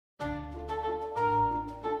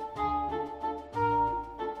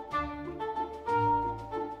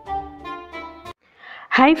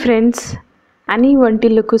Hi friends,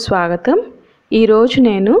 AniVantilluకు స్వాగతం. ఈరోజు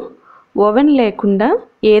నేను ఓవెన్ లేకుండా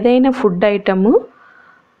ఏదైనా ఫుడ్ ఐటమ్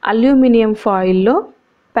అల్యూమినియం ఫాయిల్లో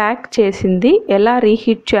ప్యాక్ చేసింది ఎలా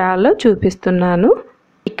రీహీట్ చేయాలో చూపిస్తున్నాను.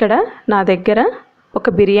 ఇక్కడ నా దగ్గర ఒక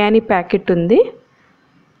బిర్యానీ ప్యాకెట్ ఉంది.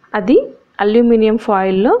 అది అల్యూమినియం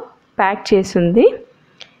ఫాయిల్లో ప్యాక్ చేసింది.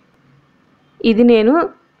 ఇది నేను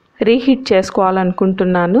రీహీట్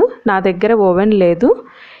చేసుకోవాలనుకుంటున్నాను. నా దగ్గర ఓవెన్ లేదు.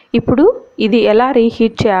 ఇప్పుడు ఇది ఎలా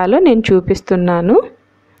రీహీట్ చేయాలో నేను చూపిస్తున్నాను.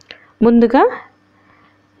 ముందుగా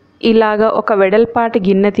ఇలాగా ఒక వెడల్పాటి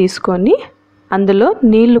గిన్నె తీసుకొని అందులో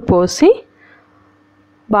నీళ్లు పోసి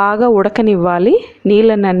బాగా ఉడకనివ్వాలి.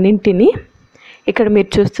 నీళ్ళనన్నింటినీ ఇక్కడ మీరు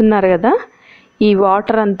చూస్తున్నారు కదా, ఈ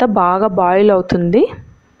వాటర్ అంతా బాగా బాయిల్ అవుతుంది.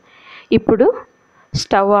 ఇప్పుడు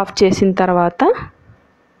స్టవ్ ఆఫ్ చేసిన తర్వాత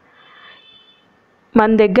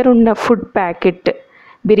మన దగ్గర ఉన్న ఫుడ్ ప్యాకెట్,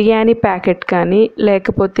 బిర్యానీ ప్యాకెట్ కానీ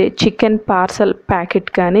లేకపోతే చికెన్ పార్సల్ ప్యాకెట్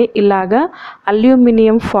కానీ ఇలాగా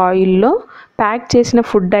అల్యూమినియం ఫాయిల్లో ప్యాక్ చేసిన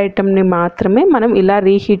ఫుడ్ ఐటమ్ని మాత్రమే మనం ఇలా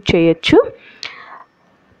రీహీట్ చేయొచ్చు.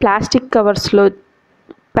 ప్లాస్టిక్ కవర్స్లో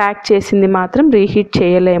ప్యాక్ చేసింది మాత్రం రీహీట్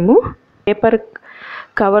చేయలేము. పేపర్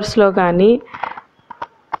కవర్స్లో కానీ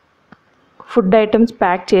ఫుడ్ ఐటమ్స్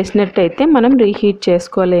ప్యాక్ చేసినట్టయితే మనం రీహీట్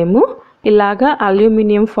చేసుకోలేము. ఇలాగా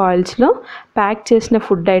అల్యూమినియం ఫాయిల్స్లో ప్యాక్ చేసిన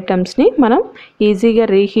ఫుడ్ ఐటమ్స్ని మనం ఈజీగా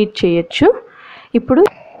రీహీట్ చేయొచ్చు. ఇప్పుడు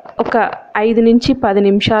ఒక 5 నుంచి 10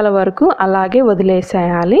 నిమిషాల వరకు అలాగే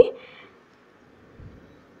వదిలేసేయాలి.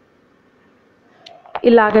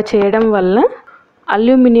 ఇలాగ చేయడం వల్ల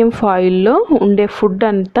అల్యూమినియం ఫాయిల్లో ఉండే ఫుడ్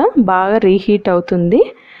అంతా బాగా రీహీట్ అవుతుంది.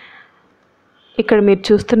 ఇక్కడ మీరు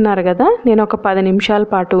చూస్తున్నారు కదా, నేను ఒక 10 నిమిషాల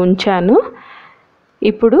పాటు ఉంచాను.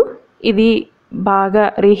 ఇప్పుడు ఇది బాగా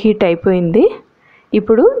రీహీట్ అయిపోయింది.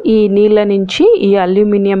 ఇప్పుడు ఈ నీళ్ళ నుంచి ఈ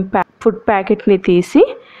అల్యూమినియం ఫుడ్ ప్యాకెట్ని తీసి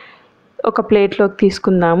ఒక ప్లేట్లోకి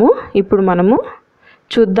తీసుకుందాము. ఇప్పుడు మనము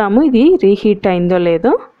చూద్దాము ఇది రీహీట్ అయిందో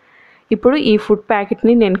లేదో. ఇప్పుడు ఈ ఫుడ్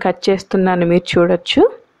ప్యాకెట్ని నేను కట్ చేస్తున్నాను, మీరు చూడొచ్చు.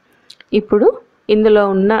 ఇప్పుడు ఇందులో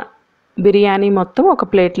ఉన్న బిర్యానీ మొత్తం ఒక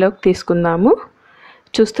ప్లేట్లోకి తీసుకుందాము.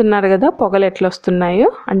 చూస్తున్నారు కదా పొగలు ఎట్లా వస్తున్నాయో,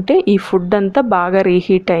 అంటే ఈ ఫుడ్ అంతా బాగా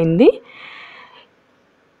రీహీట్ అయింది.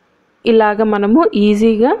 ఇలాగ మనము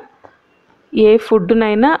ఈజీగా ఏ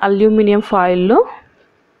ఫుడ్నైనా అల్యూమినియం ఫాయిల్లో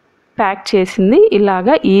ప్యాక్ చేసింది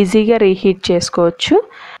ఇలాగా ఈజీగా రీహీట్ చేసుకోవచ్చు.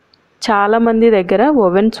 చాలామంది దగ్గర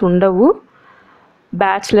ఓవెన్స్ ఉండవు.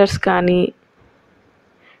 బ్యాచిలర్స్ కానీ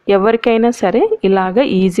ఎవరికైనా సరే ఇలాగ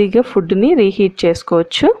ఈజీగా ఫుడ్ని రీహీట్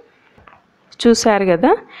చేసుకోవచ్చు. చూసారు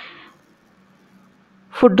కదా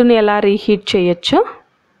ఫుడ్ని ఎలా రీహీట్ చేయొచ్చో.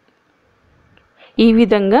 ఈ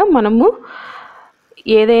విధంగా మనము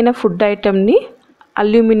ఏదైనా ఫుడ్ ఐటమ్ని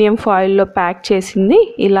అల్యూమినియం ఫాయిల్లో ప్యాక్ చేసింది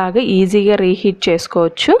ఇలాగ ఈజీగా రీహీట్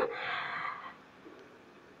చేసుకోవచ్చు.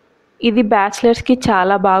 ఇది బ్యాచిలర్స్కి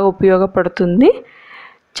చాలా బాగా ఉపయోగపడుతుంది.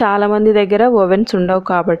 చాలామంది దగ్గర ఓవెన్స్ ఉండవు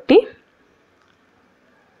కాబట్టి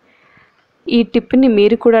ఈ టిప్ని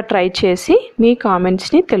మీరు కూడా ట్రై చేసి మీ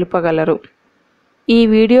కామెంట్స్ని తెలుపగలరు. ఈ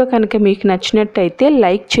వీడియో కనుక మీకు నచ్చినట్టయితే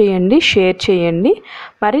లైక్ చేయండి, షేర్ చేయండి.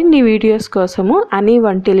 మరిన్ని వీడియోస్ కోసము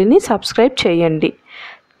AniVantilluని సబ్స్క్రైబ్ చేయండి.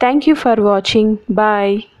 Thank you for watching.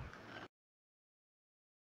 Bye.